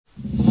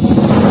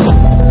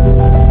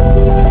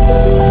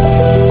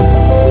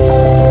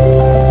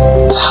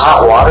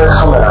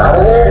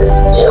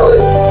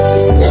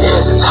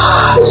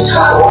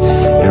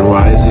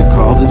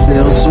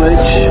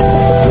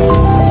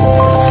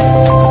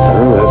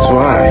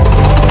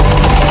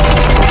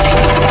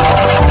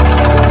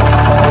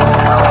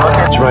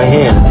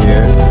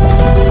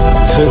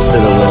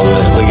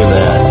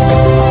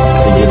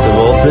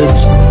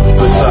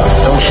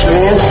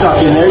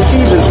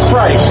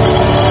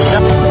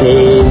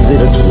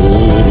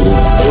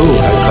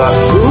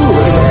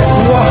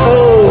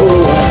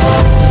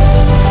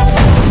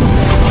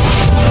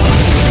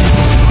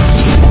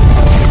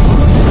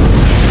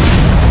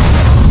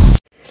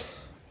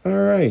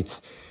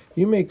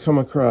you may come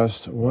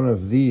across one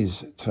of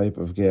these type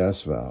of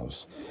gas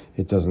valves.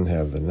 It doesn't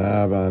have the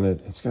knob on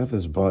it. It's got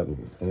this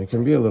button, and it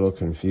can be a little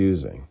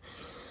confusing.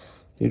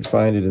 You'd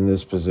find it in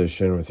this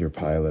position with your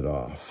pilot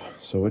off.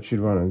 So what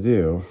you'd want to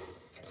do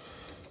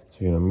is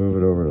you're going to move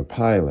it over to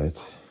pilot,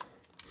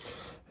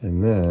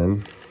 and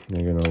then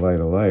you're going to light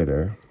a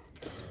lighter,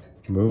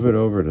 move it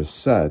over to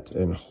set,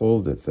 and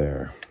hold it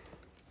there.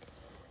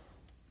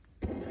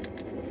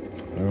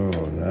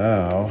 Oh,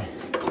 now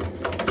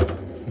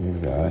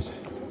you've got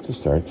to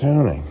start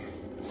counting.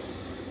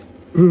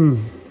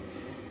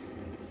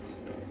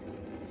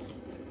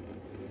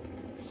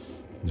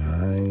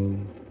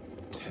 9,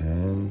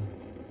 10,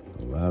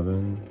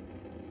 11,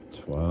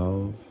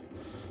 12,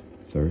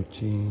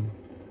 13,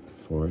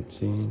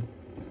 14,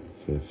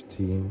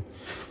 15,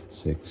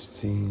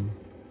 16,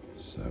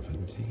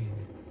 17,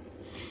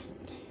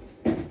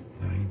 18,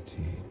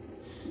 19,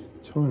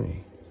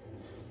 20,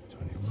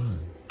 21,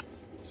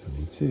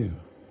 22,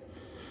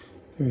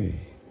 23,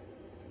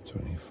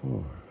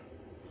 24,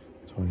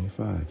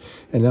 25.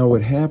 And now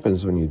what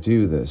happens when you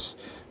do this,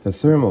 the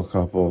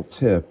thermocouple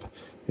tip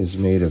is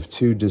made of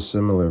two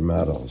dissimilar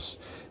metals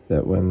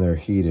that when they're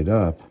heated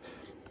up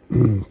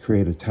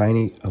create a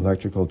tiny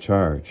electrical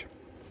charge.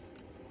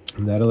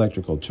 And that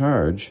electrical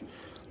charge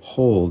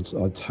holds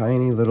a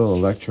tiny little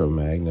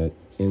electromagnet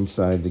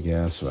inside the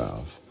gas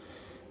valve.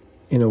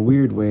 In a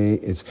weird way,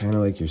 it's kind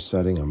of like you're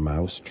setting a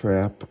mouse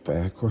trap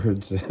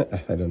backwards.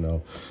 I don't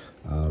know,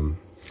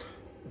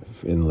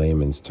 in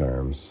layman's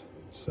terms.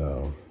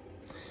 So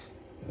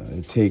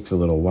it takes a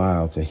little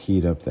while to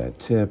heat up that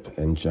tip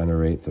and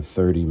generate the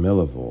 30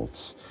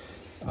 millivolts.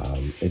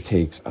 It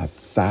takes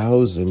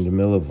 1,000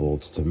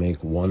 millivolts to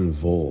make 1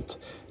 volt.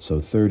 So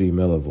 30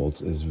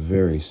 millivolts is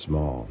very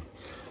small.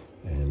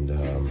 And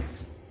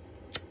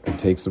it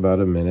takes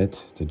about a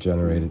minute to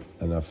generate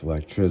enough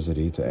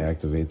electricity to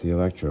activate the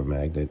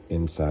electromagnet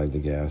inside the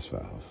gas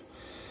valve.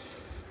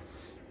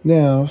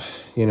 Now,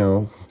 you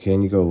know,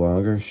 can you go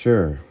longer?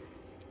 Sure.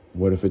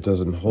 What if it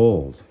doesn't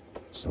hold?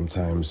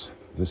 Sometimes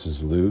this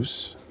is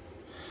loose.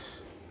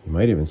 You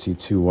might even see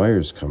 2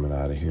 wires coming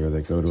out of here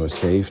that go to a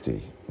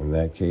safety. In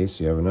that case,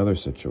 you have another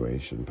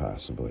situation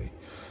possibly.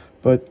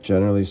 But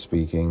generally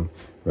speaking,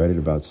 right at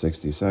about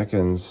 60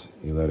 seconds,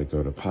 you let it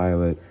go to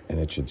pilot and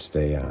it should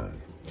stay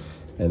on.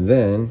 And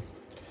then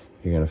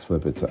you're going to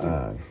flip it to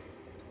on.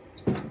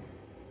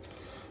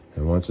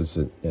 And once it's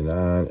in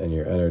on and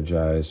you're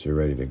energized, you're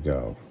ready to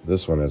go.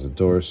 This one has a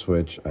door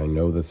switch. I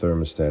know the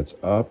thermostat's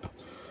up.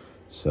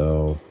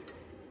 So,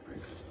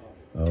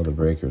 oh, the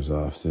breaker's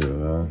off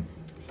too,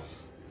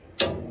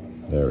 huh?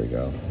 There we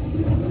go.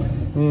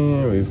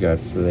 And we've got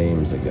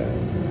flames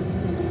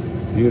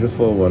again.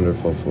 Beautiful,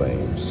 wonderful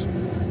flames.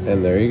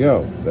 And there you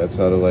go. That's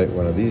how to light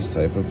one of these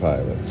type of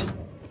pilots.